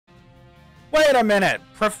Wait a minute,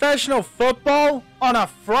 professional football on a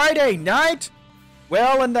Friday night?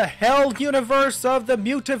 Well, in the hell universe of the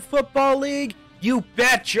Mutant Football League, you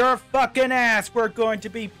bet your fucking ass we're going to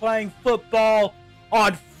be playing football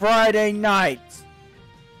on Friday nights.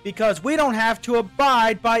 Because we don't have to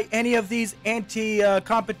abide by any of these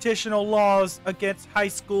anti-competitional laws against high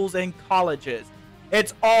schools and colleges.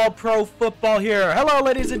 It's all pro football here. Hello,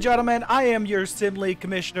 ladies and gentlemen. I am your Sim League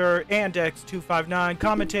Commissioner, ANDX259,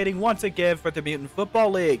 commentating once again for the Mutant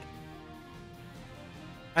Football League.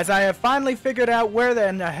 As I have finally figured out where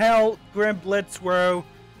in the hell Grim Blitzrow,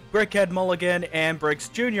 Brickhead Mulligan, and Bricks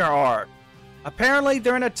Jr. are. Apparently,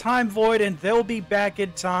 they're in a time void, and they'll be back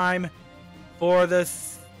in time for the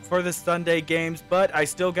Sunday games, but I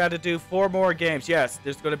still got to do 4 more games. Yes,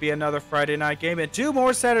 there's going to be another Friday night game and 2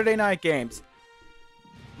 more Saturday night games.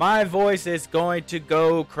 My voice is going to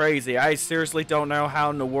go crazy. I seriously don't know how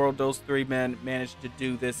in the world those 3 men managed to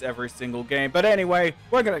do this every single game. But anyway,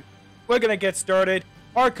 we're gonna get started.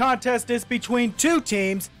 Our contest is between 2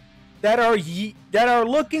 teams that are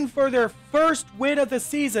looking for their first win of the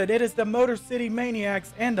season. It is the Motor City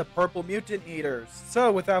Maniacs and the Purple Mutant Eaters.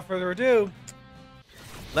 So without further ado,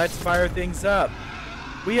 let's fire things up.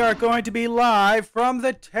 We are going to be live from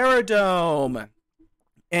the Terradome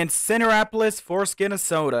in Centeropolis,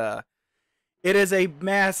 Minnesota. It is a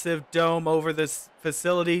massive dome over this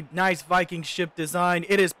facility. Nice Viking ship design.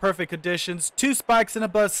 It is perfect conditions. 2 spikes and a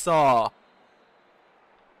buzzsaw.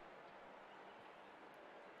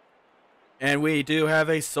 And we do have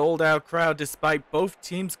a sold-out crowd despite both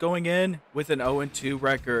teams going in with an 0-2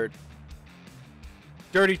 record.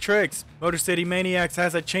 Dirty Tricks. Motor City Maniacs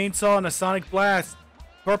has a chainsaw and a sonic blast.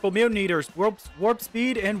 Purple Mutant Eaters, Warp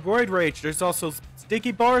Speed, and Roid Rage. There's also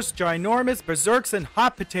Sticky Bars, Ginormous, Berserks, and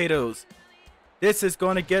Hot Potatoes. This is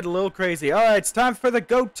going to get a little crazy. Alright, it's time for the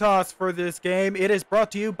goat toss for this game. It is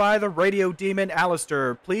brought to you by the Radio Demon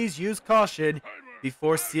Alistair. Please use caution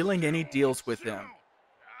before sealing any deals with him.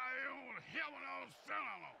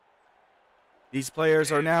 These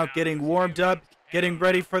players are now getting warmed up, getting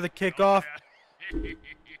ready for the kickoff.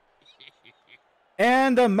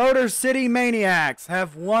 And the Motor City Maniacs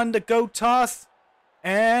have won the goat toss,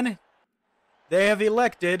 and they have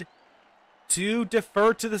elected to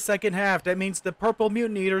defer to the second half. That means the Purple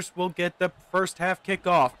Mutant Eaters will get the first half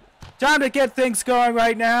kickoff. Time to get things going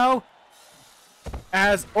right now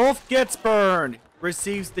as Ulf Gets Burned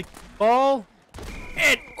receives the ball.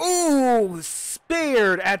 And, ooh,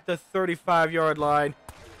 speared at the 35-yard line.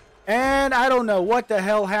 And I don't know what the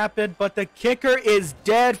hell happened, but the kicker is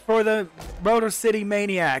dead for the Motor City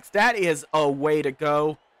Maniacs. That is a way to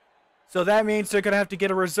go. So that means they're going to have to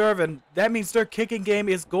get a reserve, and that means their kicking game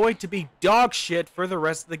is going to be dog shit for the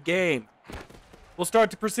rest of the game. We'll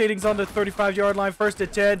start the proceedings on the 35-yard line. 1st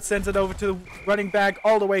and 10, sends it over to the running back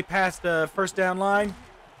all the way past the first down line.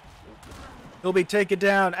 He'll be taken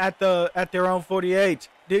down at their own 48.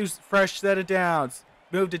 New fresh set of downs.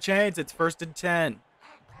 Move to chains. It's 1st and 10.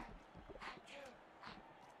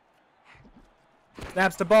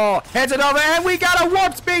 Snaps the ball, heads it over, and we got a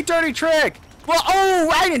warp speed dirty trick. Well, oh,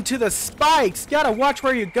 right into the spikes. Gotta watch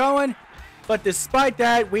where you're going. But despite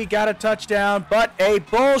that, we got a touchdown. But a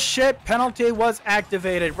bullshit penalty was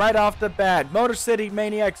activated right off the bat. Motor City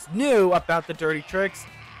Maniacs knew about the dirty tricks.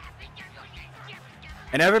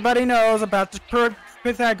 And everybody knows about the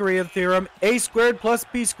Pythagorean theorem. A squared plus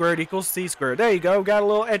B squared equals C squared. There you go. Got a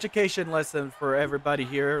little education lesson for everybody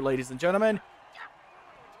here, ladies and gentlemen.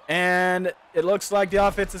 And it looks like the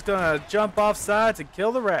offense is going to jump off sides and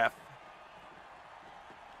kill the ref.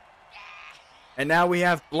 And now we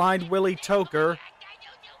have Blind Willie Toker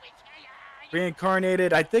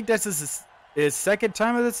reincarnated. I think this is his 2nd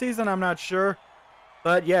time of the season. I'm not sure.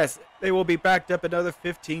 But yes, they will be backed up another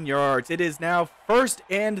 15 yards. It is now 1st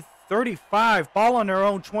and 35. Ball on their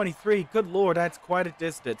own 23. Good Lord, that's quite a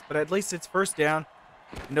distance. But at least it's 1st down.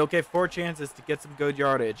 And they'll get 4 chances to get some good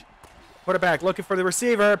yardage. Quarterback looking for the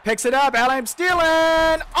receiver. Picks it up. Allen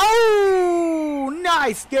stealing. Oh,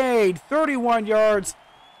 nice gain. 31 yards.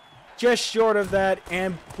 Just short of that.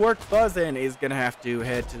 And Pork Buzzin' is going to have to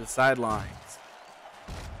head to the sidelines.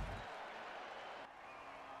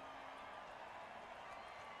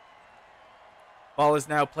 Ball is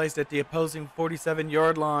now placed at the opposing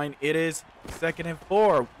 47-yard line. It is 2nd and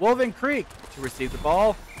 4. Woven Creek to receive the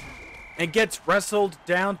ball. And gets wrestled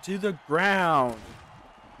down to the ground.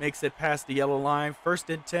 Makes it past the yellow line.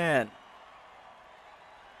 1st and 10.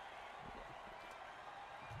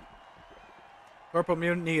 Purple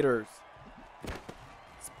Mutant Eaters.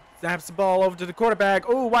 Snaps the ball over to the quarterback.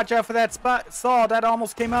 Oh, watch out for that spot. Saw that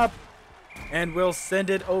almost came up. And will send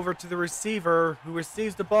it over to the receiver, who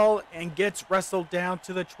receives the ball and gets wrestled down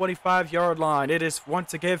to the 25-yard line. It is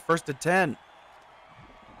once again 1st and 10.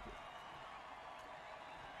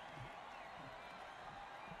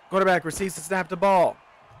 Quarterback receives to snap the ball.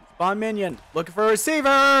 Spawn Minion looking for a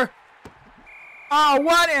receiver. Oh,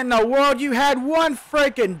 what in the world? You had one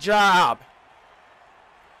freaking job.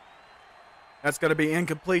 That's going to be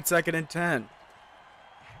incomplete, 2nd and 10.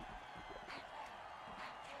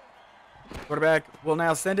 Quarterback will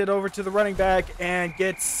now send it over to the running back and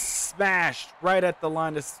gets smashed right at the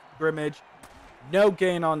line of scrimmage. No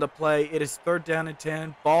gain on the play. It is 3rd down and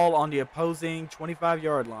 10. Ball on the opposing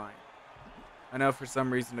 25-yard line. I know for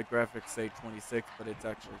some reason the graphics say 26, but it's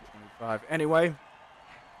actually 25. Anyway,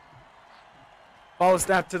 ball is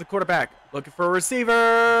snapped to the quarterback. Looking for a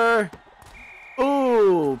receiver.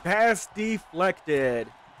 Ooh, pass deflected.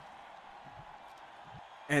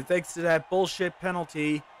 And thanks to that bullshit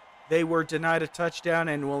penalty, they were denied a touchdown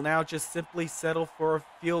and will now just simply settle for a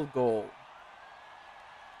field goal.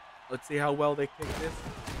 Let's see how well they kick this.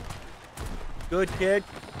 Good kick.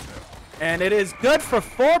 And it is good for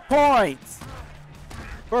 4 points.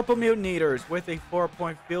 Purple Mutant Eaters with a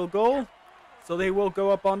 4-point field goal. So they will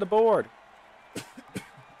go up on the board.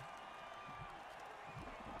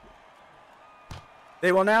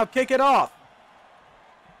 They will now kick it off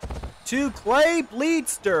to Clay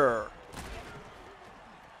Bleedster.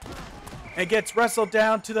 And gets wrestled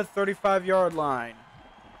down to the 35-yard line.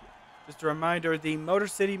 Just a reminder, the Motor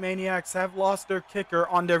City Maniacs have lost their kicker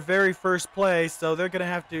on their very first play, so they're going to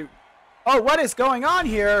have to... Oh, what is going on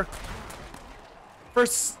here?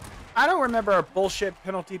 First, I don't remember a bullshit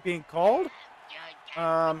penalty being called.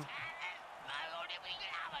 And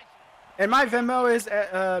my Venmo is...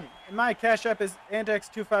 my Cash App is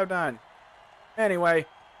ANDX259. Anyway,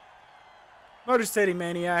 Motor City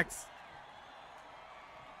Maniacs,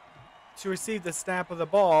 to receive the snap of the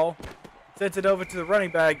ball, sends it over to the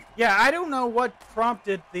running back. Yeah, I don't know what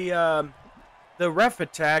prompted the ref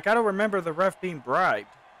attack. I don't remember the ref being bribed.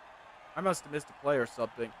 I must have missed a play or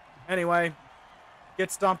something. Anyway,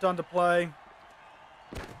 gets stomped on the play.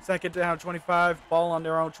 2nd down, 25. Ball on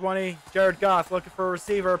their own 20. Jared Goff looking for a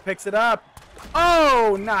receiver. Picks it up.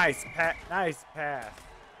 Oh, nice pass.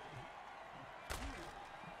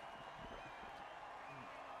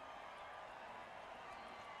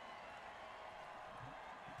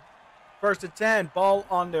 First and 10, ball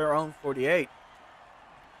on their own 48.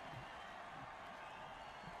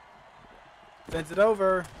 Sends it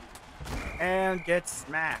over and gets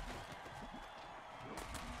smacked.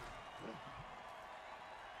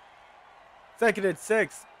 2nd and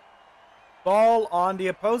 6. Ball on the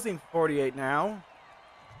opposing 48 now.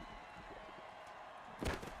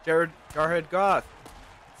 Jarhead Goth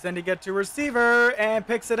sending it to receiver and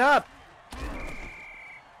picks it up.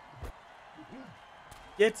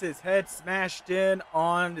 Gets his head smashed in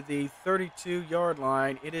on the 32-yard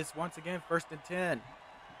line. It is once again 1st and 10.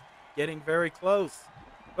 Getting very close.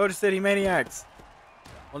 Motor City Maniacs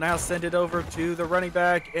will now send it over to the running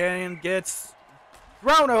back and gets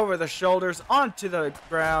thrown over the shoulders onto the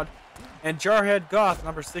ground. And Jarhead Goth,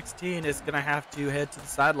 number 16, is going to have to head to the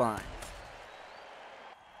sideline.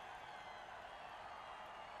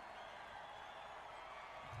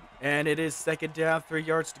 And it is 2nd down, 3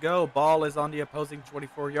 yards to go. Ball is on the opposing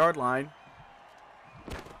 24-yard line.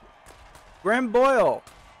 Grim Boyle.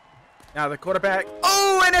 Now the quarterback.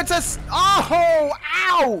 Oh, and it's a... Oh,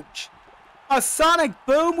 ouch! A sonic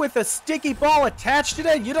boom with a sticky ball attached to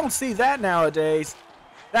it. You don't see that nowadays.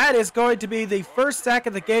 That is going to be the first sack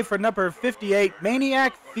of the game for number 58,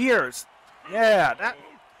 Maniac Fierce. Yeah, that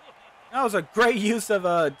was a great use of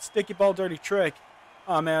a sticky ball dirty trick.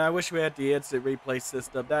 Oh, man, I wish we had the instant replay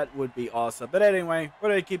system. That would be awesome. But anyway, we're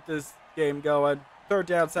going to keep this game going. 3rd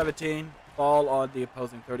down, 17. Ball on the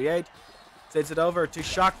opposing 38. Sends it over to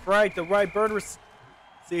Shock Fright, the right bird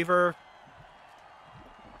receiver.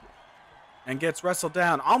 And gets wrestled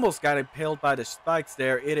down. Almost got impaled by the spikes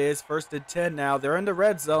there. It is 1st and 10 now. They're in the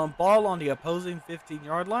red zone. Ball on the opposing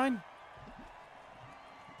 15-yard line.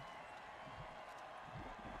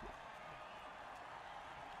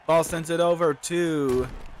 Ball sends it over to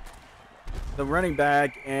the running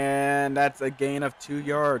back, and that's a gain of 2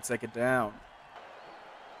 yards, 2nd down.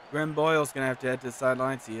 Grim Boyle's going to have to head to the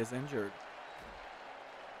sidelines. He is injured.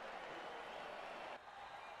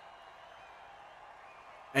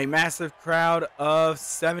 A massive crowd of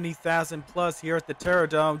 70,000 plus here at the Terror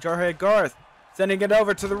Dome. Jarhead Garth sending it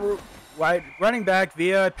over to the right running back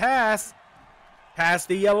via a pass. Past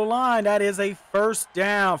the yellow line. That is a 1st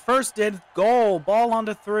down. 1st and goal. Ball on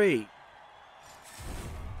the 3.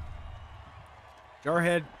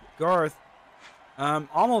 Jarhead Garth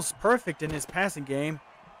Almost perfect in his passing game.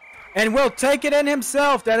 And will take it in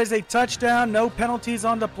himself. That is a touchdown. No penalties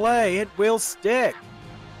on the play. It will stick.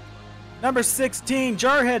 Number 16,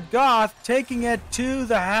 Jarhead Goth, taking it to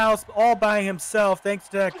the house all by himself thanks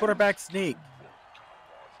to that quarterback sneak.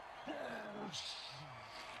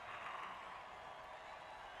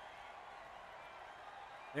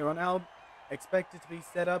 They will now expect it to be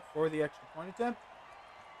set up for the extra point attempt.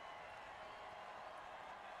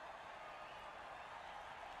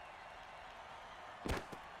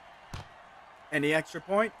 And the extra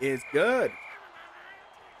point is good.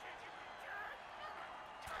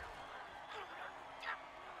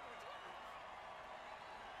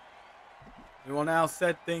 We will now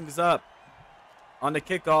set things up on the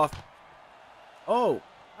kickoff. Oh,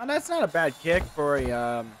 that's not a bad kick for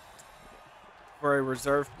a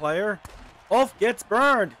reserve player. Ulf gets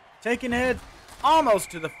burned, taking it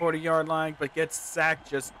almost to the 40-yard line, but gets sacked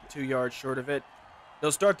just 2 yards short of it.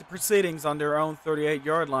 They'll start the proceedings on their own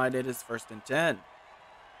 38-yard line. It is 1st and 10.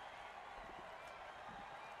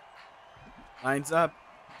 Lines up.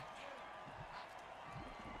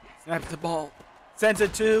 Snaps the ball. Sends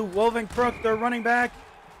it to Wolven Crook, their running back,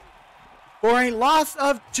 for a loss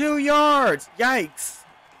of 2 yards. Yikes.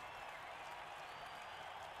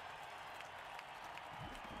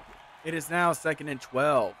 It is now 2nd and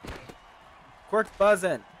 12. Quirk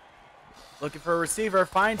buzzing. Looking for a receiver.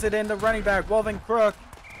 Finds it in the running back, Wolven Crook.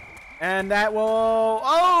 And that will,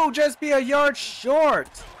 just be a yard short.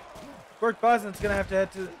 Quirk Buzzin's going to have to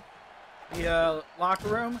head to the locker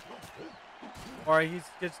room. Or he's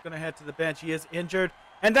just going to head to the bench. He is injured.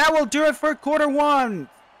 And that will do it for quarter one.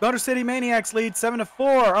 Motor City Maniacs lead 7-4.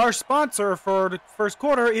 Our sponsor for the first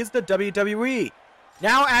quarter is the WWE.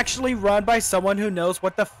 Now actually run by someone who knows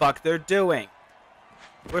what the fuck they're doing.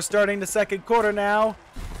 We're starting the second quarter now.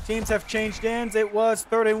 Teams have changed ends. It was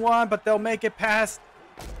 3rd and 1, but they'll make it past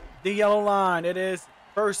the yellow line. It is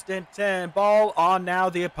 1st and 10. Ball on now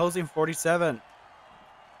the opposing 47.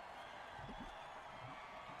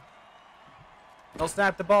 They'll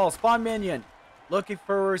snap the ball. Spawn Minion looking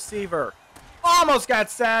for a receiver. Almost got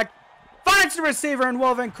sacked. Finds the receiver in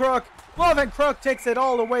Wolven Crook. Wolven Crook takes it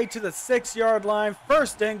all the way to the 6-yard line.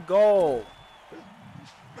 1st and goal.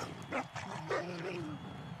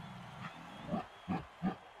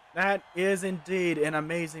 That is indeed an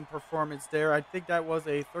amazing performance there. I think that was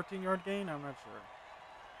a 13-yard gain. I'm not sure.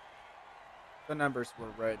 The numbers were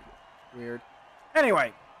red. Weird.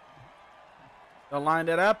 Anyway. They'll line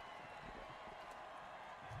it up.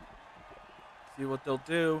 See what they'll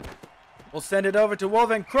do. We'll send it over to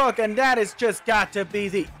Wolven Crook, and that has just got to be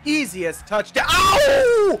the easiest touchdown.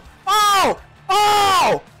 Oh! Oh!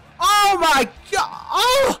 Oh! Oh my God!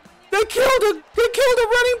 Oh! They killed a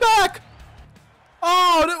running back!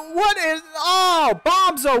 Oh, what is... Oh,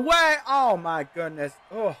 bombs away! Oh my goodness!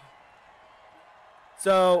 Oh.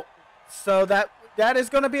 So that is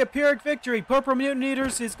going to be a Pyrrhic victory. Purple Mutant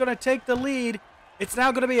Eaters is going to take the lead. It's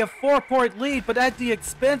now going to be a 4-point lead, but at the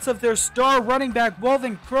expense of their star running back,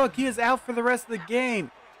 Wolven Crook. He is out for the rest of the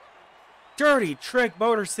game. Dirty trick,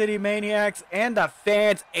 Motor City Maniacs, and the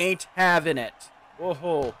fans ain't having it.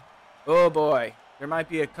 Oh boy. There might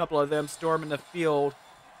be a couple of them storming the field.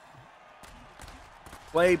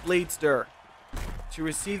 Play Bleedster to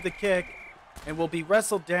receive the kick and will be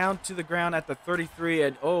wrestled down to the ground at the 33.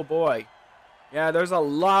 And oh boy. Yeah, there's a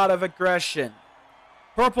lot of aggression.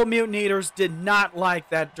 Purple Mutant Eaters did not like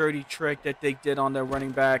that dirty trick that they did on their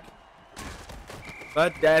running back.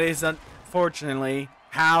 But that is unfortunately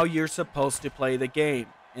how you're supposed to play the game.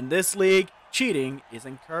 In this league, cheating is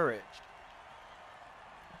encouraged.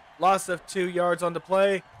 Loss of 2 yards on the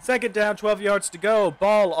play. 2nd down, 12 yards to go.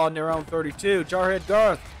 Ball on their own 32. Jarhead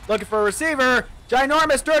Garth looking for a receiver.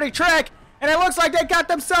 Ginormous dirty trick. And it looks like they got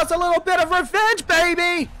themselves a little bit of revenge,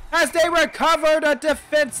 baby. As they recovered a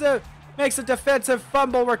defensive... Makes a defensive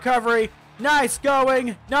fumble recovery. Nice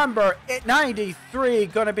going. Number 93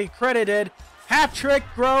 going to be credited. Hat-trick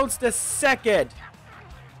Groans the second.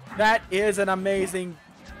 That is an amazing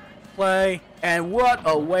play. And what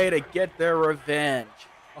a way to get their revenge.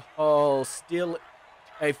 Oh, still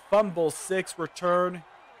a fumble 6 return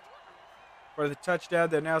for the touchdown.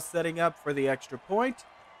 They're now setting up for the extra point.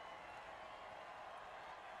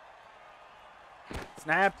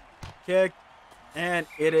 Snapped. Kicked. And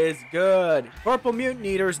it is good. Purple Mutant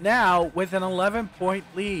Eaters now with an 11-point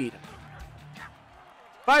lead.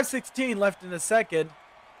 5:16 left in the second.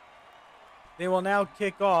 They will now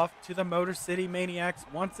kick off to the Motor City Maniacs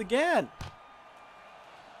once again.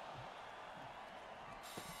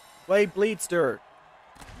 Play Bleedster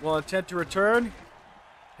will attempt to return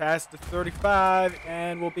past the 35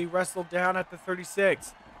 and will be wrestled down at the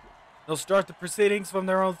 36. They'll start the proceedings from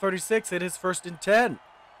their own 36. It is 1st and 10.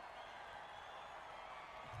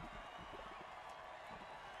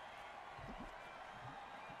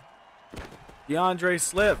 DeAndre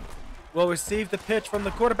Swift will receive the pitch from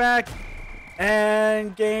the quarterback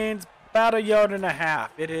and gains about 1.5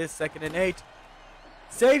 yards. It is 2nd and 8.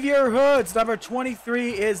 Xavier Hoods, number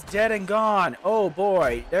 23, is dead and gone. Oh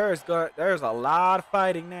boy, there's a lot of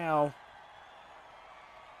fighting now.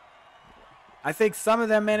 I think some of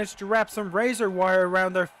them managed to wrap some razor wire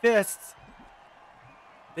around their fists.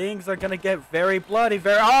 Things are going to get very bloody.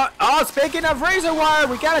 Speaking of razor wire,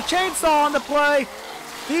 we got a chainsaw on the play.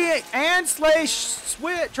 And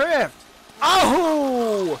drift.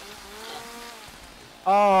 Oh!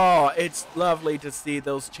 Oh, it's lovely to see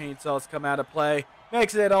those chainsaws come out of play.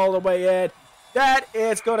 Makes it all the way in. That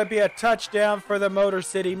is going to be a touchdown for the Motor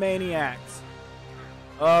City Maniacs.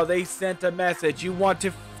 Oh, they sent a message. You want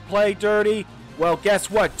to play dirty? Well, guess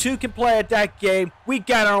what? 2 can play at that game. We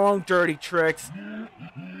got our own dirty tricks.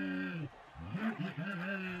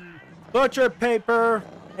 Butcher paper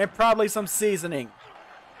and probably some seasoning.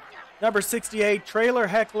 Number 68, Trailer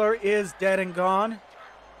Heckler, is dead and gone.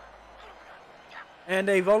 And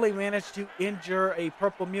they've only managed to injure a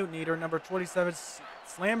Purple Mutant Eater. Number 27,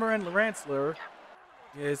 Slammer and Ransler,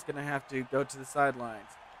 is going to have to go to the sidelines.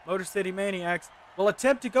 Motor City Maniacs will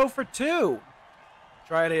attempt to go for 2.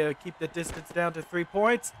 Try to keep the distance down to 3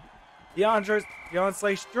 points. DeAndre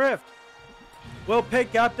Drift will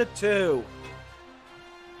pick up the 2.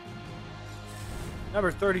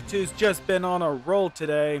 Number 32's just been on a roll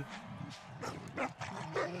today.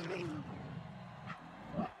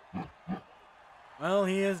 Well,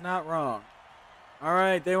 he is not wrong. All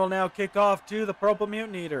right, they will now kick off to the Purple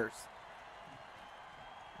Mutant Eaters.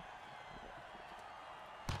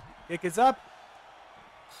 Kick is up.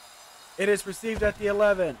 It is received at the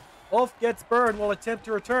 11. Wolf gets burned, will attempt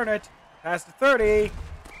to return it. Past the 30.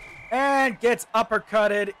 And gets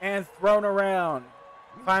uppercutted and thrown around.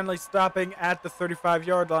 Finally stopping at the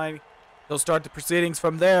 35-yard line. They'll start the proceedings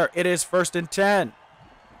from there. It is 1st and 10.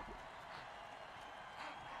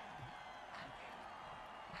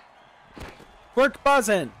 Quirk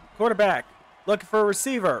buzzing. Quarterback looking for a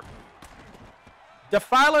receiver.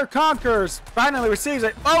 Defiler conquers. Finally receives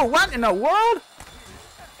it. Oh, what in the world?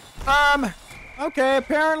 Okay,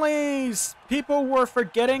 apparently people were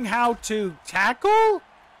forgetting how to tackle?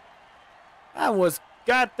 That's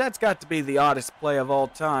got to be the oddest play of all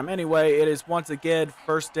time. Anyway, it is once again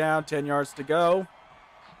 1st down, 10 yards to go.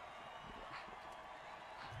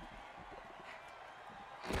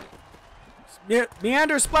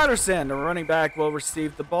 Meander Splatterson, the running back, will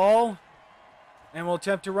receive the ball and will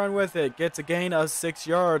attempt to run with it. Gets a gain of 6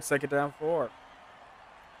 yards, 2nd down, 4.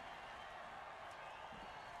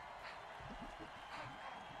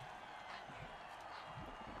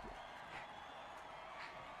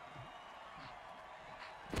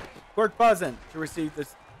 Quirk buzzing to receive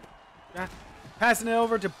this. Passing it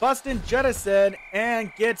over to Bustin Jettison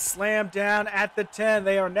and gets slammed down at the 10.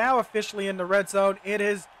 They are now officially in the red zone. It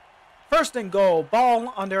is 1st and goal.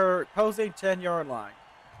 Ball on their opposing 10-yard line.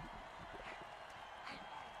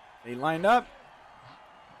 They line up.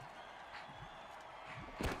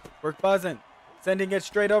 Quirk buzzing. Sending it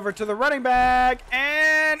straight over to the running back.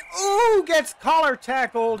 And, gets collar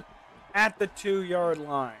tackled at the 2-yard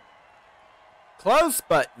line. Close,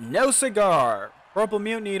 but no cigar. Purple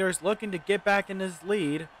Mutant Eaters looking to get back in his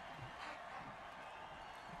lead.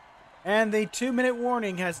 And the 2-minute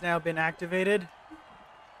warning has now been activated.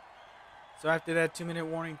 So after that 2-minute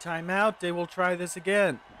warning timeout, they will try this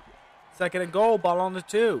again. 2nd and goal, ball on the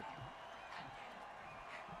 2.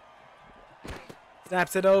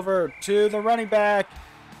 Snaps it over to the running back.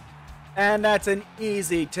 And that's an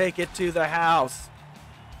easy take it to the house.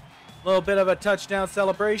 A little bit of a touchdown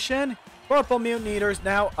celebration. Purple Mutant Eaters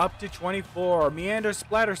now up to 24. Meander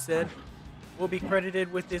Splatterson will be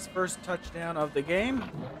credited with his first touchdown of the game.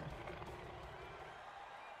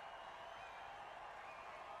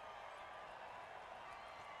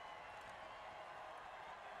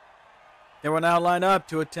 They will now line up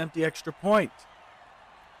to attempt the extra point.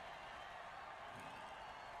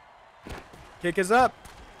 Kick is up.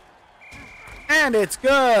 And it's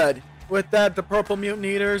good. With that, the Purple Mutant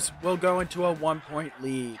Eaters will go into a 1-point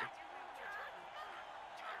lead.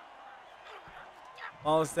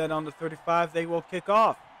 All is set on the 35. They will kick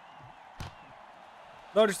off.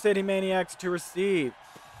 Motor City Maniacs to receive.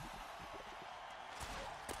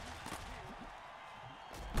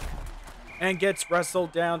 And gets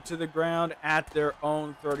wrestled down to the ground at their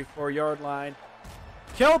own 34-yard line.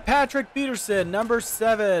 Kilpatrick Peterson, number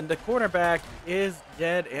 7, the cornerback, is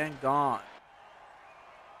dead and gone.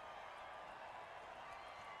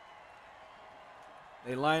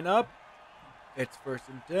 They line up. It's 1st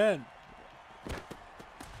and 10.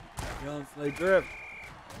 Young Slay Drift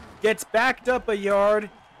gets backed up a yard.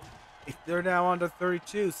 They're now on to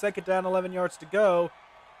 32. 2nd down, 11 yards to go.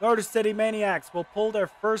 Motor City Maniacs will pull their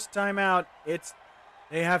first timeout.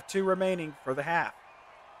 They have 2 remaining for the half.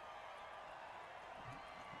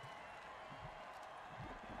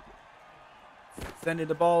 Sending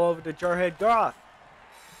the ball over to Jarhead Goth.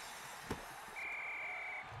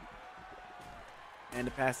 And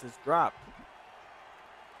the pass is dropped.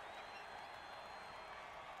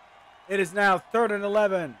 It is now 3rd and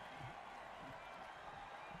 11.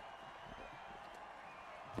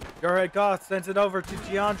 Jarhead Goth sends it over to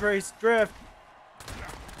DeAndre's Drift.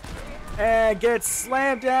 And gets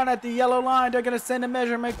slammed down at the yellow line. They're going to send a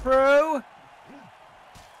measurement crew.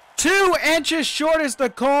 2 inches short is the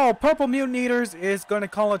call. Purple Mutant Eaters is going to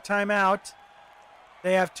call a timeout.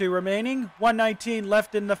 They have 2 remaining. 1:19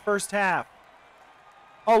 left in the first half.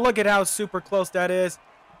 Oh, look at how super close that is.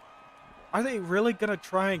 Are they really going to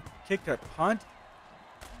try and kick a punt?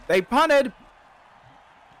 They punted.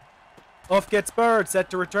 Off gets Bird,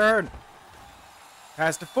 set to return.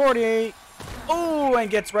 Pass to 40. Oh, and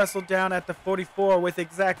gets wrestled down at the 44 with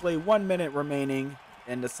exactly 1 minute remaining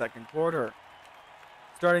in the second quarter.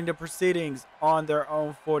 Starting the proceedings on their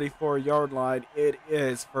own 44-yard line. It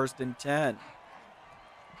is 1st and 10.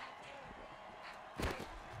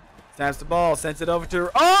 Snaps the ball, sends it over to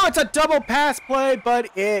her. Oh, it's a double pass play,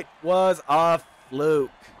 but it was a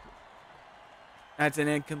fluke. That's an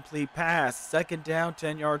incomplete pass. 2nd down,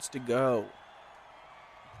 10 yards to go.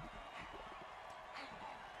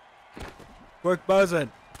 Quick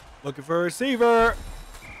buzzing. Looking for a receiver.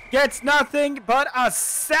 Gets nothing but a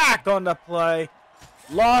sack on the play.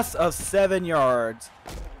 Loss of 7 yards.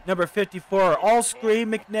 Number 54,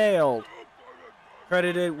 Allscreen McNailed.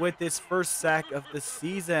 Credited with his first sack of the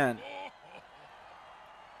season.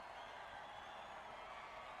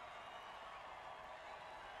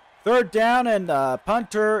 Third down, and the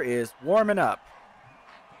punter is warming up.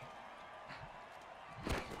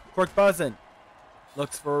 Quick buzzing.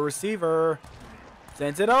 Looks for a receiver.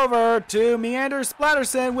 Sends it over to Meander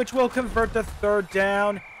Splatterson, which will convert the 3rd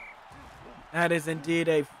down. That is indeed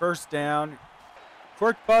a 1st down.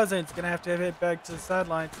 Quick buzzing is going to have to hit back to the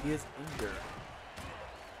sidelines. He is injured.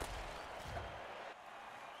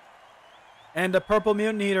 And the Purple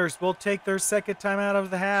Mutant Eaters will take their 2nd timeout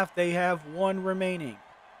of the half. They have 1 remaining.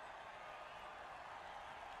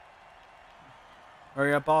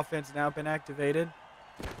 Hurry up offense now been activated.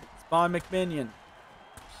 Spawn McMinion.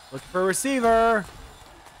 Looking for a receiver.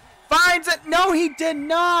 Finds it. No, he did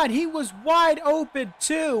not. He was wide open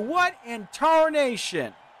too. What in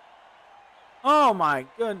tarnation? Oh my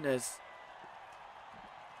goodness.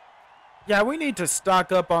 Yeah, we need to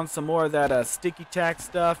stock up on some more of that sticky tack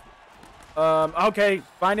stuff. Okay,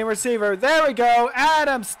 finding receiver. There we go.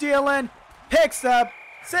 Adam Steelan picks up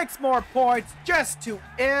 6 more points just to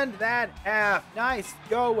end that half. Nice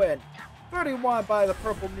going. 31 by the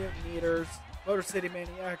Purple Mutant Eaters. Motor City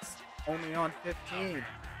Maniacs only on 15.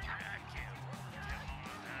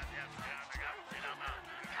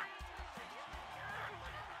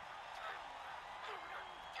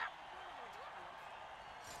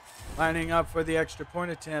 Lining up for the extra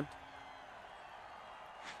point attempt.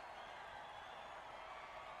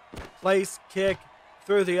 Place kick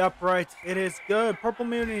through the uprights. It is good. Purple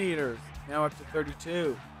Mutant Eaters now up to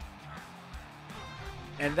 32.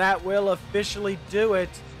 And that will officially do it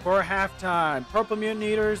for halftime. Purple Mutant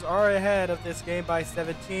Eaters are ahead of this game by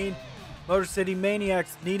 17. Motor City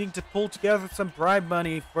Maniacs needing to pull together some bribe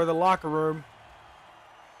money for the locker room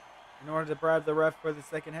in order to bribe the ref for the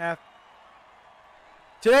second half.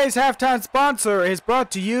 Today's halftime sponsor is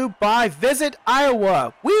brought to you by Visit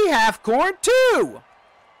Iowa. We have corn too!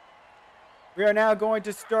 We are now going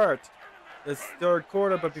to start this third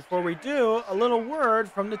quarter, but before we do, a little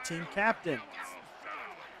word from the team captains.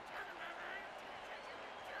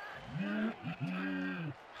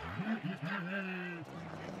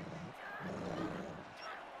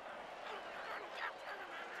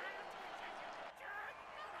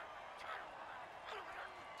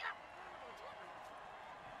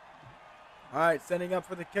 All right, setting up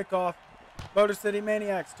for the kickoff. Motor City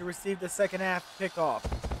Maniacs to receive the second half kickoff.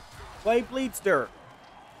 Clay Bleedster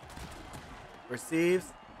receives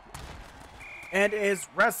and is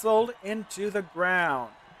wrestled into the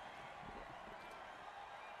ground.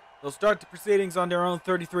 They'll start the proceedings on their own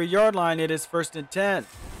 33-yard line. It is 1st and 10.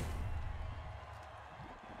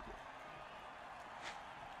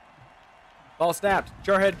 Ball snapped.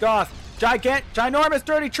 Jarhead Goth. Ginormous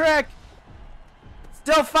dirty trick.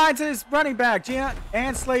 Still finds his running back,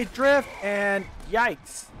 Ansley Drift, and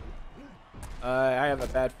yikes. I have a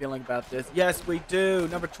bad feeling about this. Yes, we do.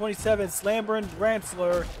 Number 27, Slambrin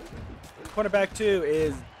Ransler. Cornerback 2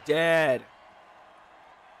 is dead.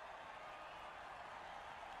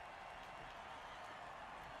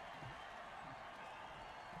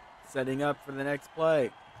 Setting up for the next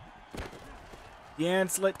play.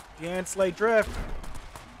 Deansley drift.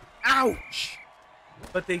 Ouch!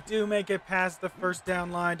 But they do make it past the first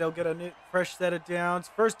down line. They'll get a new, fresh set of downs.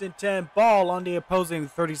 1st and 10, ball on the opposing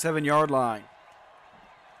 37-yard line.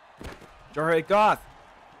 Jarhead Goth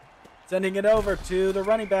sending it over to the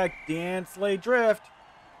running back, Deansley drift,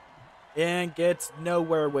 and gets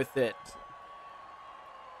nowhere with it.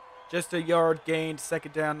 Just a yard gained,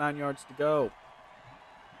 2nd down, 9 yards to go.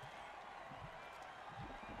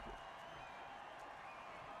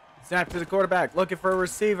 Snap to the quarterback, looking for a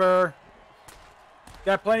receiver.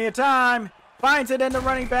 Got plenty of time. Finds it in the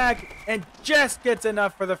running back and just gets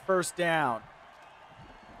enough for the 1st down.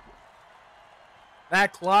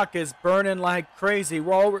 That clock is burning like crazy.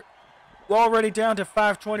 We're already down to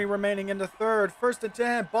 5:20 remaining in the 3rd. 1st and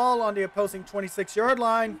 10, ball on the opposing 26-yard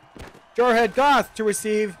line. Jarhead Goth to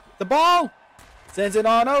receive the ball. Sends it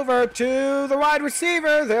on over to the wide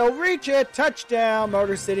receiver. They'll reach it. Touchdown,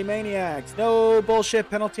 Motor City Maniacs. No bullshit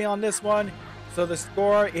penalty on this one, so the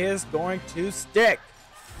score is going to stick.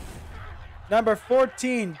 Number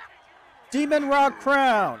 14, Demon Rock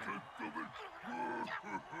Crown.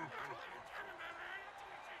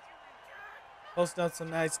 Posting out some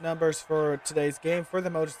nice numbers for today's game for the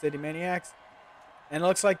Motor City Maniacs. And it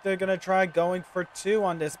looks like they're going to try going for 2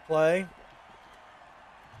 on this play.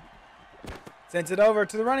 Sends it over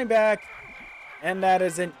to the running back. And that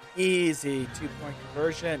is an easy 2-point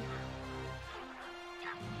conversion.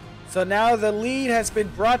 So now the lead has been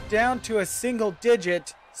brought down to a single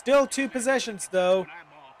digit. Still 2 possessions, though.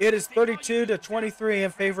 It is 32-23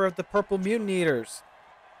 in favor of the Purple Mutant Eaters,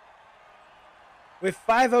 with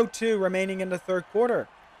 5:02 remaining in the 3rd quarter.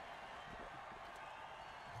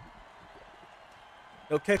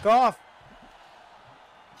 He'll kick off.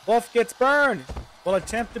 Wolf gets burned. Will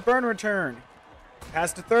attempt the burn return.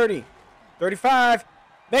 Pass to 30. 35.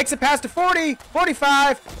 Makes it past to 40.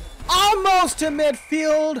 45. Almost to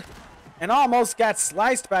midfield. And almost got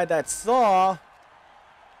sliced by that saw.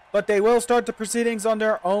 But they will start the proceedings on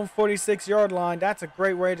their own 46-yard line. That's a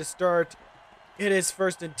great way to start. It is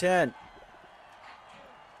 1st and 10.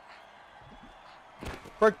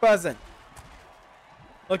 Quick buzzing.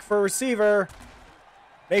 Look for a receiver.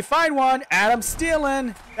 They find one. Adam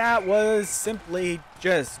stealing. That was simply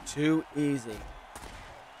just too easy.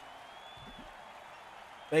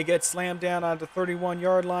 They get slammed down on the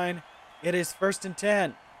 31-yard line. It is 1st and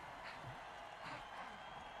 10.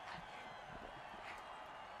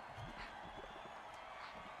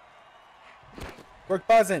 Quick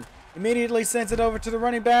buzzing. Immediately sends it over to the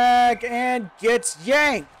running back and gets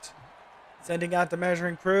yanked. Sending out the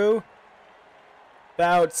measuring crew.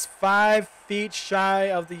 About 5 feet shy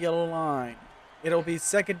of the yellow line. It'll be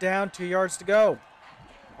 2nd down, 2 yards to go.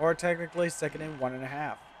 Or technically 2nd and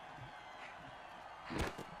 1.5.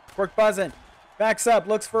 Quick buzzing. Backs up,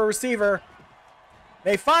 looks for a receiver.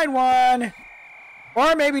 They find one.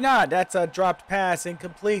 Or maybe not. That's a dropped pass,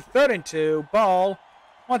 incomplete. 3rd and 2. Ball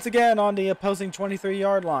once again on the opposing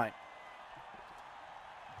 23-yard line.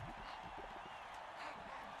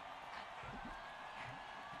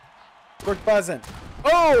 Quick buzzing.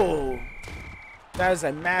 Oh! That is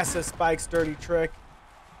a massive spike sturdy trick.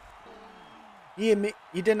 He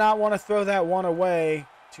did not want to throw that one away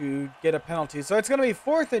to get a penalty. So it's going to be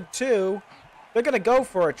 4th and 2. They're going to go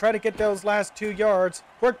for it. Try to get those last 2 yards.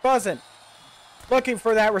 Quick buzzing. Looking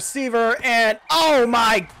for that receiver. And oh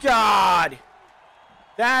my God!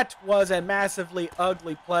 That was a massively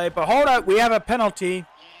ugly play. But hold up. We have a penalty.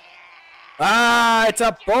 It's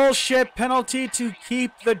a bullshit penalty to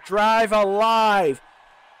keep the drive alive.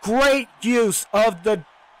 Great use of the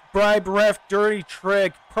bribe ref dirty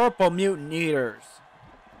trick, Purple Mutant Eaters.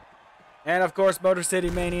 And of course, Motor City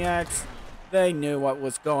Maniacs, they knew what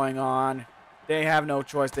was going on. They have no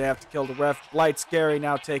choice. They have to kill the ref. Blight Scary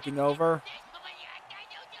now taking over.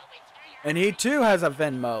 And he too has a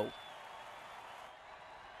Venmo.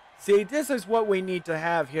 See, this is what we need to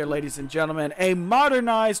have here, ladies and gentlemen. A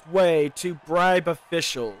modernized way to bribe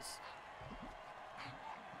officials.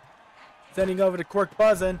 Sending over to Quirk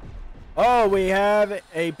Buzzin. Oh, we have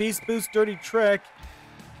a Beast Boost Dirty Trick.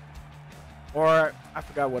 Or, I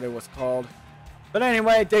forgot what it was called. But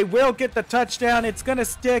anyway, they will get the touchdown. It's going to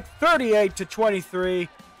stick 38-23.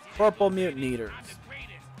 Purple Mutant Eaters.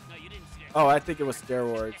 Oh, I think it was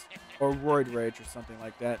steroids. Or Roid Rage or something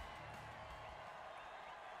like that.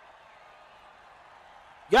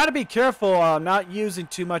 You got to be careful not using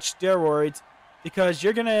too much steroids. because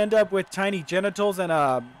you're going to end up with tiny genitals and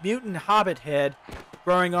a mutant hobbit head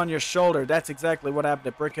growing on your shoulder. That's exactly what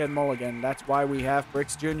happened to Brickhead Mulligan. That's why we have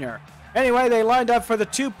Bricks Jr. Anyway, they lined up for the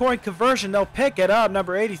 2-point conversion. They'll pick it up.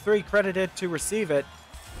 Number 83 credited to receive it.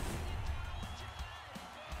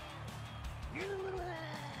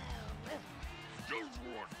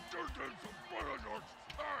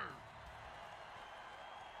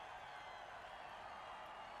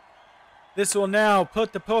 This will now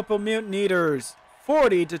put the Purple Mutant Eaters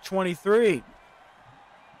 40-23.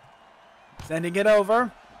 Sending it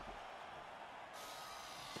over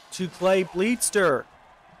to Clay Bleedster.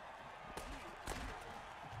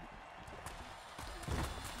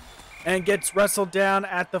 And gets wrestled down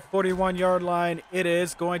at the 41-yard line. It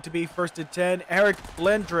is going to be 1st and 10. Eric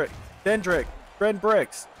Benbricks.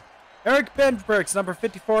 Eric Benbricks, number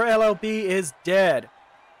 54 LLB, is dead.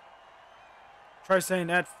 Try saying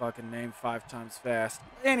that fucking name 5 times fast.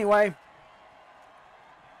 Anyway.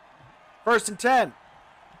 1st and 10.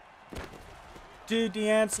 To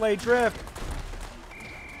Deansley Drift.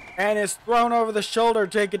 And is thrown over the shoulder.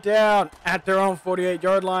 Take it down at their own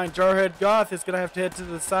 48-yard line. Jarhead Goth is going to have to head to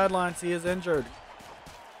the sidelines. He is injured.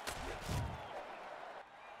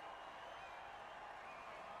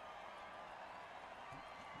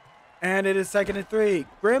 And it is 2nd and 3.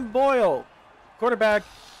 Grim Boyle, quarterback,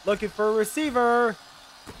 looking for a receiver.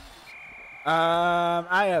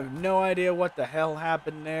 I have no idea what the hell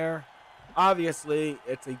happened there. Obviously,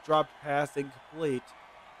 it's a dropped pass incomplete.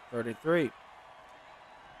 3rd and 3.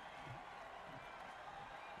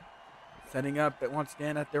 Setting up once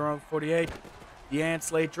again at their own 48.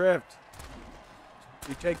 Deansley Drift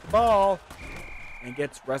to take the ball and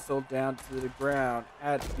gets wrestled down to the ground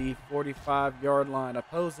at the 45-yard line.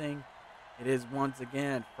 Opposing, it is once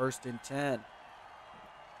again 1st and 10.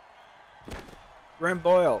 Grim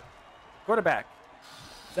Boyle, quarterback,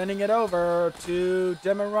 sending it over to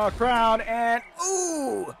Demonrock Crown, and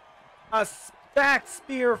ooh, a back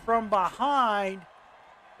spear from behind.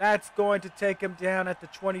 That's going to take him down at the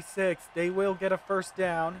 26. They will get a 1st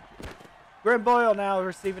down. Grim Boyle now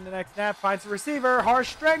receiving the next snap. Finds the receiver. Harsh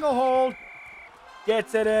stranglehold.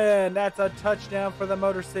 Gets it in. That's a touchdown for the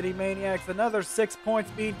Motor City Maniacs. Another 6 points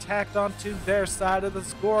being tacked onto their side of the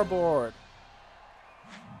scoreboard.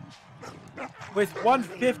 With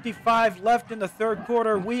 1:55 left in the 3rd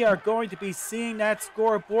quarter, we are going to be seeing that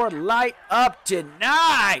scoreboard light up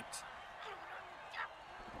tonight.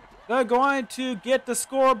 They're going to get the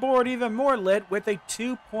scoreboard even more lit with a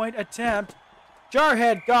 2-point attempt.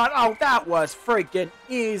 Jarhead got, oh, that was freaking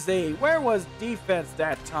easy. Where was defense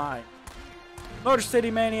that time? Motor City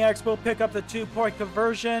Maniacs will pick up the 2-point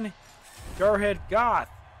conversion. Jarhead Goth,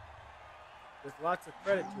 with lots of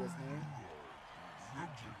credit to his name.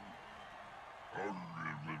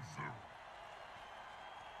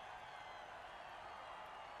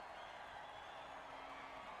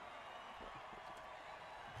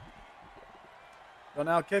 So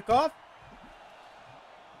now kickoff.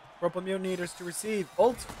 Purple Mutant Eaters to receive.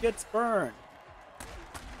 Ulf gets burned.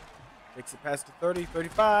 Takes it past the 30,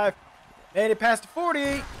 35. Made it past the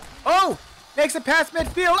 40. Oh! Makes it past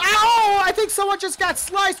midfield. Ow! I think someone just got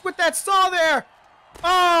sliced with that saw there.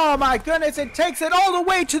 Oh my goodness. It takes it all the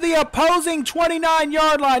way to the opposing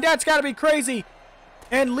 29-yard line. That's got to be crazy.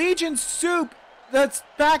 And Legion Soup, the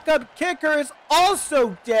backup kicker, is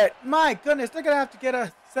also dead. My goodness. They're going to have to get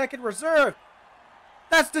a second reserve.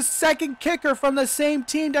 That's the 2nd kicker from the same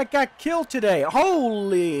team that got killed today.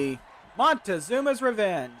 Holy Montezuma's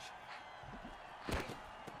revenge.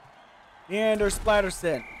 Leander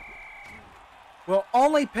Splatterson will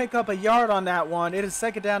only pick up a yard on that one. It is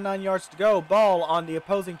 2nd down, 9 yards to go. Ball on the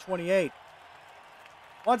opposing 28.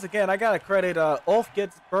 Once again, I got to credit Ulf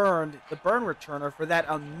Gets Burned, the burn returner, for that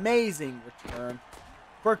amazing return.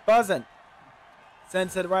 Quirk Buzzin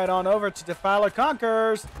sends it right on over to Defiler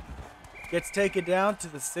Conquers. Gets taken down to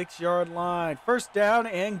the 6-yard line. 1st down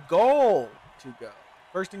and goal to go.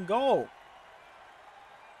 1st and goal.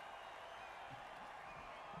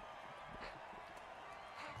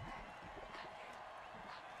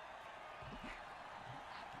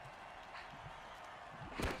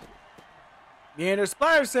 Leander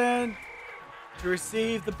Splatterson to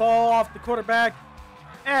receive the ball off the quarterback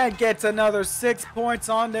and gets another 6 points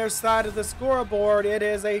on their side of the scoreboard. It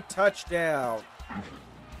is a touchdown.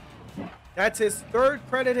 That's his 3rd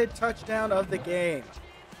credited touchdown of the game.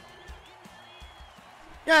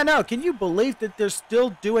 Yeah, no, can you believe that they're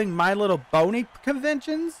still doing My Little Pony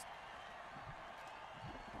conventions?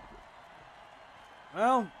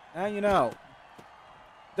 Well, now you know.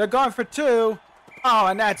 They're going for 2. Oh,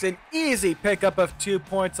 and that's an easy pickup of 2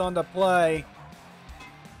 points on the play.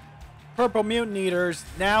 Purple Mutant Eaters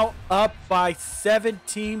now up by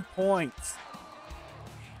 17 points.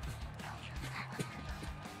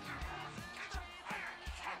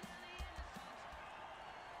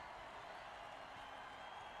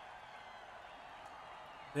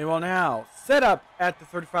 They will now set up at the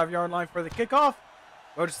 35-yard line for the kickoff.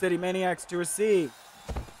 Motor City Maniacs to receive.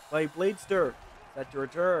 Play Bleedster. Set to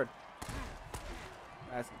return.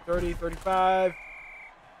 Passing 30, 35.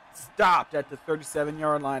 Stopped at the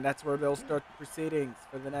 37-yard line. That's where they'll start the proceedings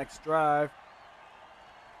for the next drive.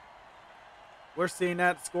 We're seeing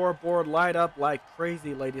that scoreboard light up like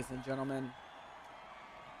crazy, ladies and gentlemen.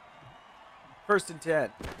 1st and 10.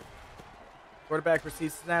 Quarterback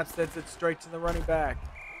receives snap, sends it straight to the running back.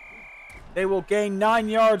 They will gain 9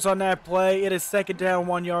 yards on that play. It is 2nd down,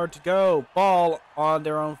 1 yard to go. Ball on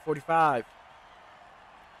their own 45.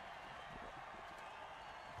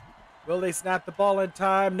 Will they snap the ball in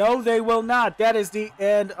time? No, they will not. That is the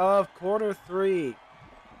end of quarter 3.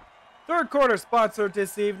 Third quarter sponsor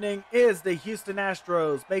this evening is the Houston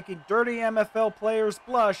Astros, making dirty MFL players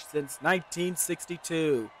blush since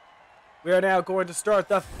 1962. We are now going to start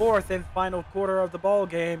the 4th and final quarter of the ball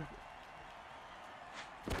game.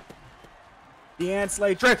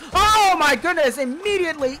 DeAnsley drift. Oh my goodness!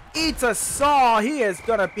 Immediately eats a saw. He is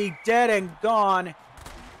going to be dead and gone.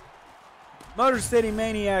 Motor City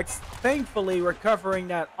Maniacs thankfully recovering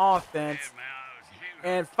that offense.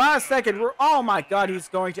 And 5 seconds. Oh my God! He's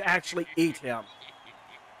going to actually eat him.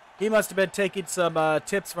 He must have been taking some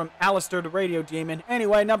tips from Alistair the Radio Demon.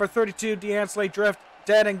 Anyway, number 32, DeAnsley drift,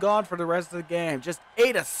 dead and gone for the rest of the game. Just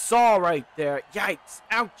ate a saw right there. Yikes!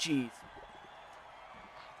 Ouchies!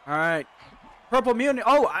 All right. Purple Mutant.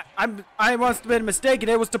 Oh, I must have been mistaken.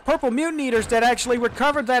 It was the Purple Mutant Eaters that actually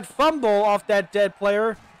recovered that fumble off that dead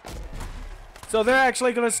player. So they're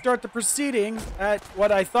actually going to start the proceedings at what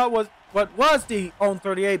I thought was the own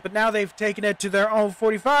 38, but now they've taken it to their own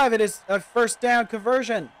 45. It is a 1st down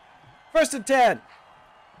conversion. 1st and 10.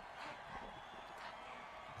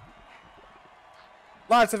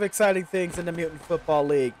 Lots of exciting things in the Mutant Football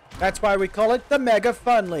League. That's why we call it the Mega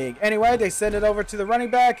Fun League. Anyway, they send it over to the running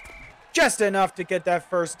back. Just enough to get that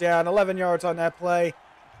 1st down. 11 yards on that play.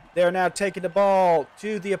 They're now taking the ball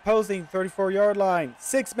to the opposing 34-yard line.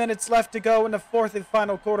 6 minutes left to go in the 4th and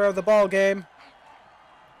final quarter of the ball game.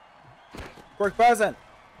 Quick buzzing.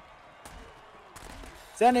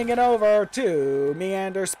 Sending it over to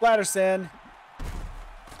Meander Splatterson.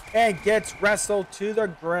 And gets wrestled to the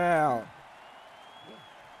ground.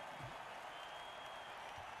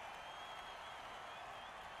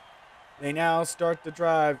 They now start the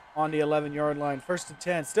drive on the 11-yard line. 1st and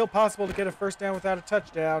 10. Still possible to get a 1st down without a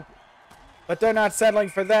touchdown. But they're not settling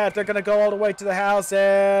for that. They're going to go all the way to the house,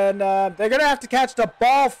 and they're going to have to catch the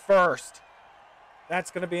ball first.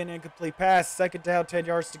 That's going to be an incomplete pass. 2nd down, 10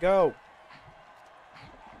 yards to go.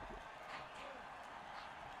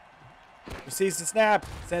 Receives the snap.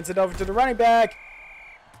 Sends it over to the running back.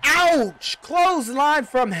 Ouch! Clothesline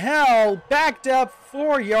from hell. Backed up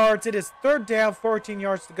 4 yards. It is 3rd down, 14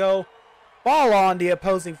 yards to go. Ball on the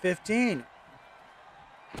opposing 15.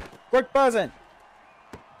 Quick buzzing.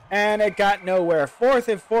 And it got nowhere. 4th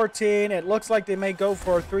and 14. It looks like they may go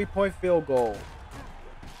for a 3-point field goal.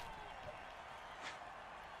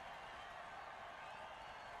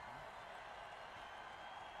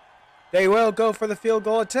 They will go for the field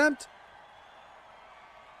goal attempt.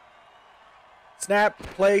 Snap,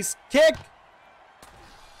 place, kick.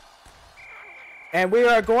 And we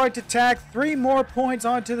are going to tack 3 more points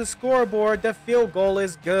onto the scoreboard. The field goal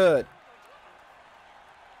is good.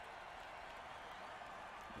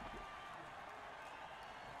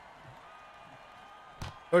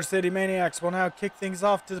 Motor City Maniacs will now kick things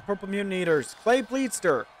off to the Purple Mutant Eaters. Clay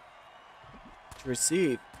Bleedster to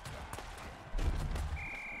receive.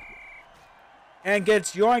 And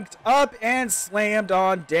gets yoinked up and slammed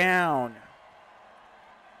on down.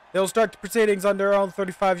 They'll start the proceedings on their own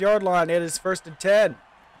 35-yard line. It is 1st and 10.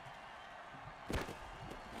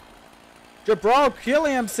 Jabral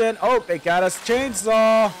Killiamson. Oh, they got us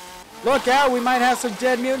chainsaw. Look out. We might have some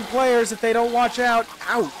dead mutant players if they don't watch out.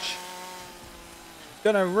 Ouch.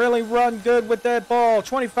 Gonna really run good with that ball.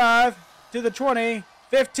 25 to the 20.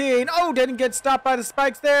 15. Oh, didn't get stopped by the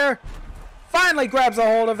spikes there. Finally grabs a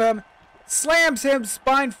hold of him. Slams him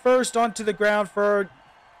spine first onto the ground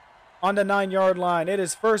on the 9-yard line. It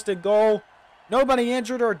is 1st and goal. Nobody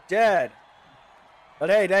injured or dead. But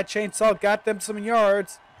hey, that chainsaw got them some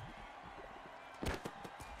yards.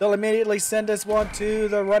 They'll immediately send this one to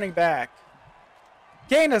the running back.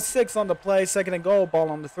 Gain of 6 on the play. 2nd and goal. Ball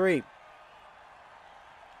on the 3.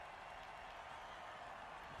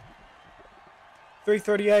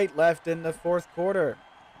 .338 left in the 4th quarter.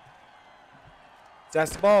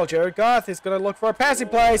 That's the ball. Jared Goff is going to look for a passing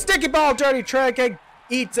play. Sticky ball, dirty trick, and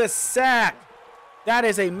eats a sack. That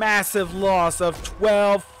is a massive loss of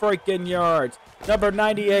 12 freaking yards. Number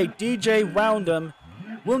 98, DJ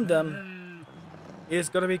Woundham is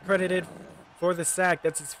going to be credited for the sack.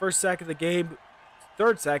 That's his first sack of the game,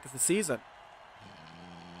 third sack of the season.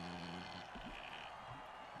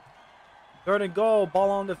 Third and goal, ball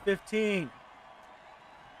on the 15.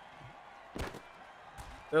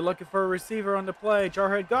 They're looking for a receiver on the play.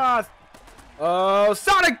 Jarhead Goff. Oh,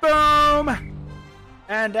 sonic boom!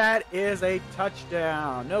 And that is a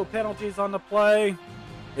touchdown. No penalties on the play.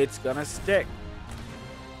 It's gonna stick.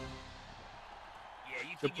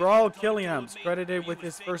 Jabral Killiams credited with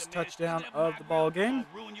his first touchdown of the ball game.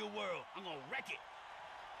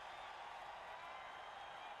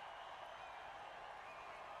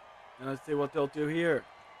 And let's see what they'll do here.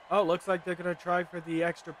 Oh, looks like they're going to try for the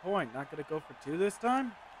extra point. Not going to go for two this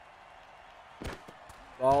time.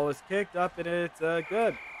 Ball is kicked up, and it's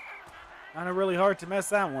good. Kind of really hard to mess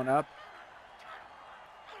that one up.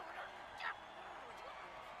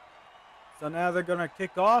 So now they're going to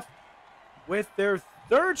kick off with their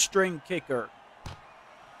third string kicker.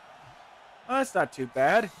 Well, that's not too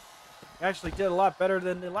bad. He actually did a lot better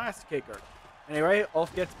than the last kicker. Anyway,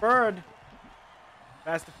 Ulf gets burned.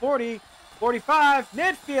 Past the 40, 45,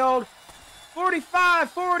 midfield, 45,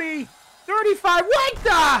 40, 35. What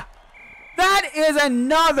the? That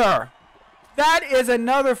is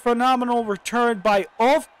another phenomenal return by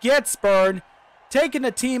Ulf Getsburn, taking the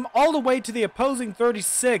team all the way to the opposing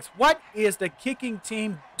 36. What is the kicking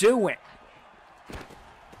team doing?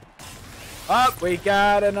 Oh, we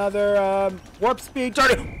got another warp speed.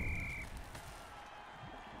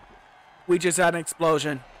 We just had an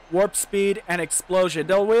explosion. Warp speed and explosion.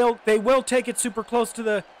 They will take it super close to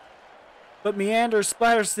the... But Meander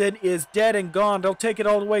Splatterson is dead and gone. They'll take it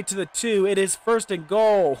all the way to the 2. It is first and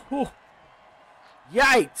goal. Whew.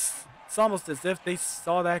 Yikes. It's almost as if they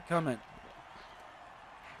saw that coming.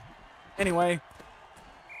 Anyway,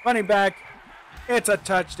 running back. It's a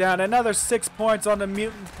touchdown. Another 6 points on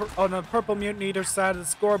the Purple Mutant Eater side of the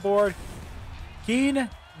scoreboard. Keen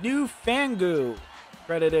Newfangu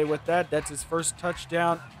credited with that. That's his first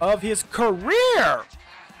touchdown of his career.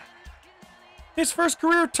 His first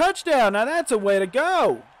career touchdown. Now that's a way to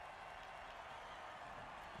go.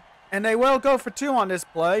 And they will go for 2 on this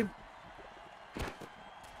play.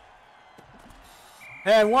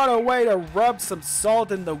 And what a way to rub some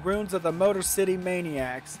salt in the wounds of the Motor City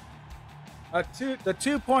Maniacs. The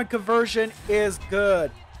 2-point conversion is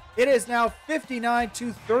good. It is now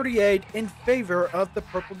 59-38 in favor of the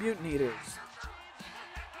Purple Mutant Eaters.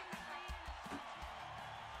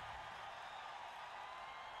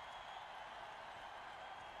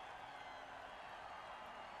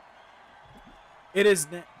 It is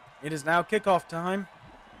now kickoff time.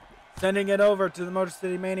 Sending it over to the Motor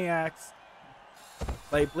City Maniacs.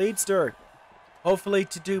 Play Bleedster. Hopefully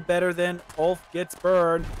to do better than Ulf Gets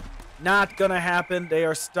Burned. Not going to happen. They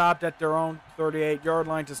are stopped at their own 38-yard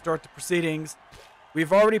line to start the proceedings.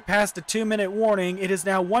 We've already passed a 2-minute warning. It is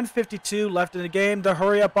now 1:52 left in the game. The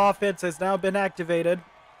hurry-up offense has now been activated.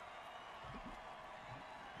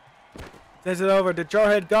 Sends it over to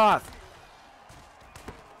Jarhead Goth.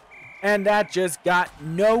 And that just got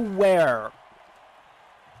nowhere.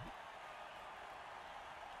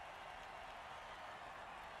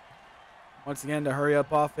 Once again, the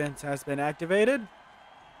hurry-up offense has been activated.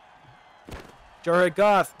 Jarhead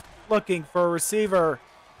Goth looking for a receiver.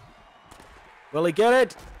 Will he get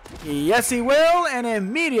it? Yes, he will, and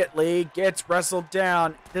immediately gets wrestled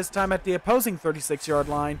down, this time at the opposing 36-yard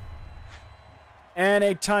line. And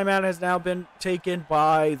a timeout has now been taken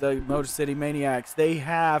by the Motor City Maniacs. They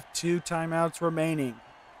have 2 timeouts remaining.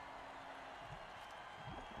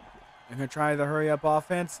 They're going to try the hurry-up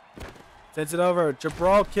offense. Sends it over.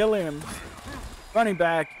 Jabral Killiams, running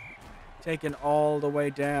back, taken all the way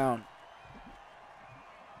down.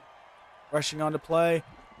 Rushing on to play.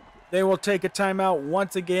 They will take a timeout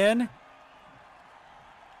once again.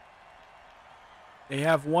 They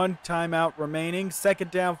have 1 timeout remaining.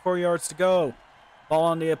 Second down, 4 yards to go. Ball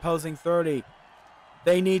on the opposing 30.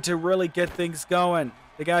 They need to really get things going.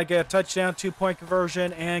 They got to get a touchdown, 2-point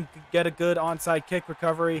conversion, and get a good onside kick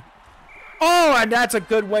recovery. Oh, and that's a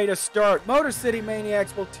good way to start. Motor City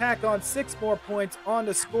Maniacs will tack on 6 more points on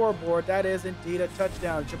the scoreboard. That is indeed a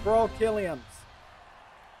touchdown. Jabral Killiams.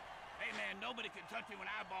 Hey, man, nobody can touch me when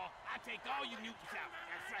I ball. I take all you mutants out.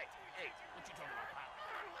 That's right. Hey, what you talking about, pal?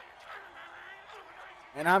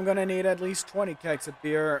 And I'm going to need at least 20 kegs of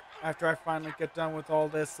beer after I finally get done with all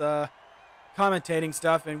this commentating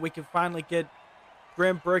stuff, and we can finally get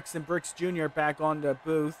Grim Bricks and Bricks Jr. back on the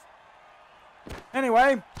booth.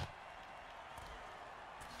 Anyway,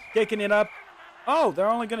 kicking it up. Oh, they're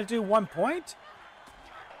only going to do 1 point?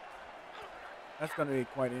 That's going to be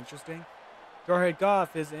quite interesting. Jorge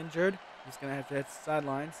Goff is injured. He's going to have to hit the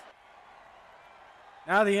sidelines.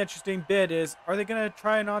 Now the interesting bit is, are they going to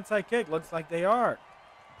try an onside kick? Looks like they are.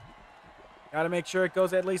 Got to make sure it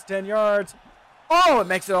goes at least 10 yards. Oh, it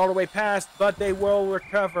makes it all the way past, but they will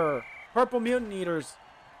recover. Purple Mutant Eaters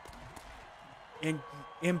in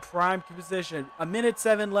prime position.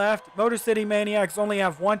 1:07 left. Motor City Maniacs only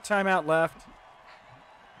have 1 timeout left.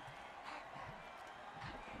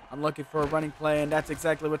 I'm looking for a running play, and that's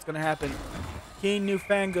exactly what's going to happen. Keen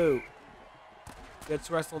Nufangu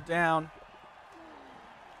gets wrestled down.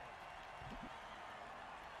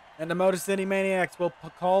 And the Motor City Maniacs will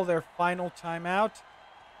call their final timeout.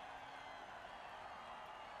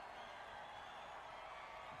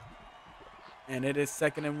 And it is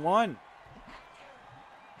 2nd and 1.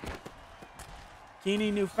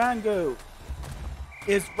 Kini Nufangu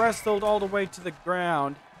is wrestled all the way to the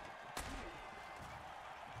ground.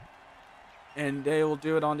 And they will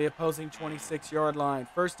do it on the opposing 26-yard line.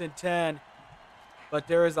 1st and 10. But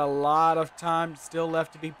there is a lot of time still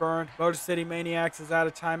left to be burned. Motor City Maniacs is out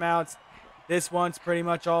of timeouts. This one's pretty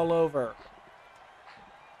much all over.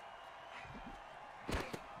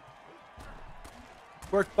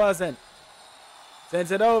 Work buzzing.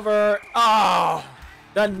 Sends it over. Oh!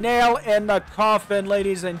 The nail in the coffin,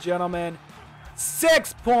 ladies and gentlemen.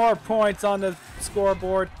 6 more points on the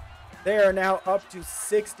scoreboard. They are now up to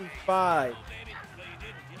 65.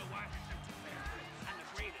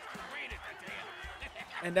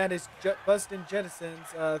 And that is Bustin' Jettison's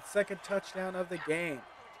 2nd touchdown of the game.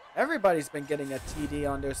 Everybody's been getting a TD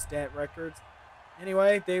on their stat records.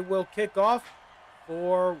 Anyway, they will kick off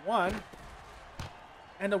for 1.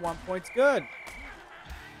 And the 1 point's good.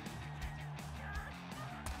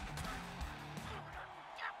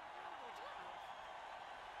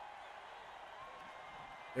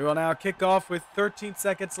 They will now kick off with 13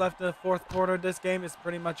 seconds left in the 4th quarter. This game is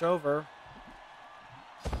pretty much over.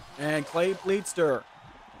 And Clay Bleedster.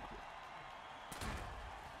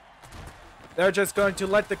 They're just going to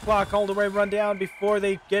let the clock all the way run down before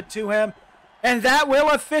they get to him. And that will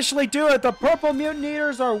officially do it. The Purple Mutant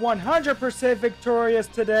Eaters are 100% victorious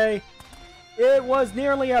today. It was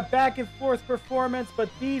nearly a back and forth performance, but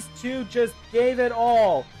these two just gave it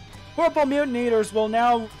all. Purple Mutant Eaters will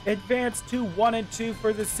now advance to 1-2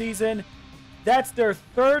 for the season. That's their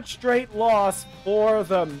 3rd straight loss for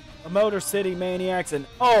the Motor City Maniacs. And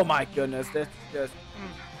oh my goodness, that's just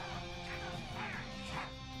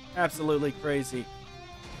absolutely crazy.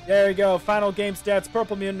 There you go. Final game stats.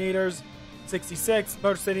 Purple Mutant Eaters 66.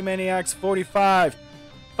 Motor City Maniacs 45.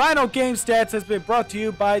 Final game stats has been brought to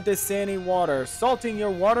you by Dasani Water. Salting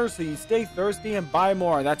your water so you stay thirsty and buy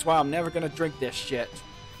more. That's why I'm never going to drink this shit.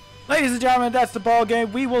 Ladies and gentlemen, that's the ball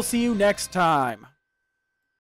game. We will see you next time.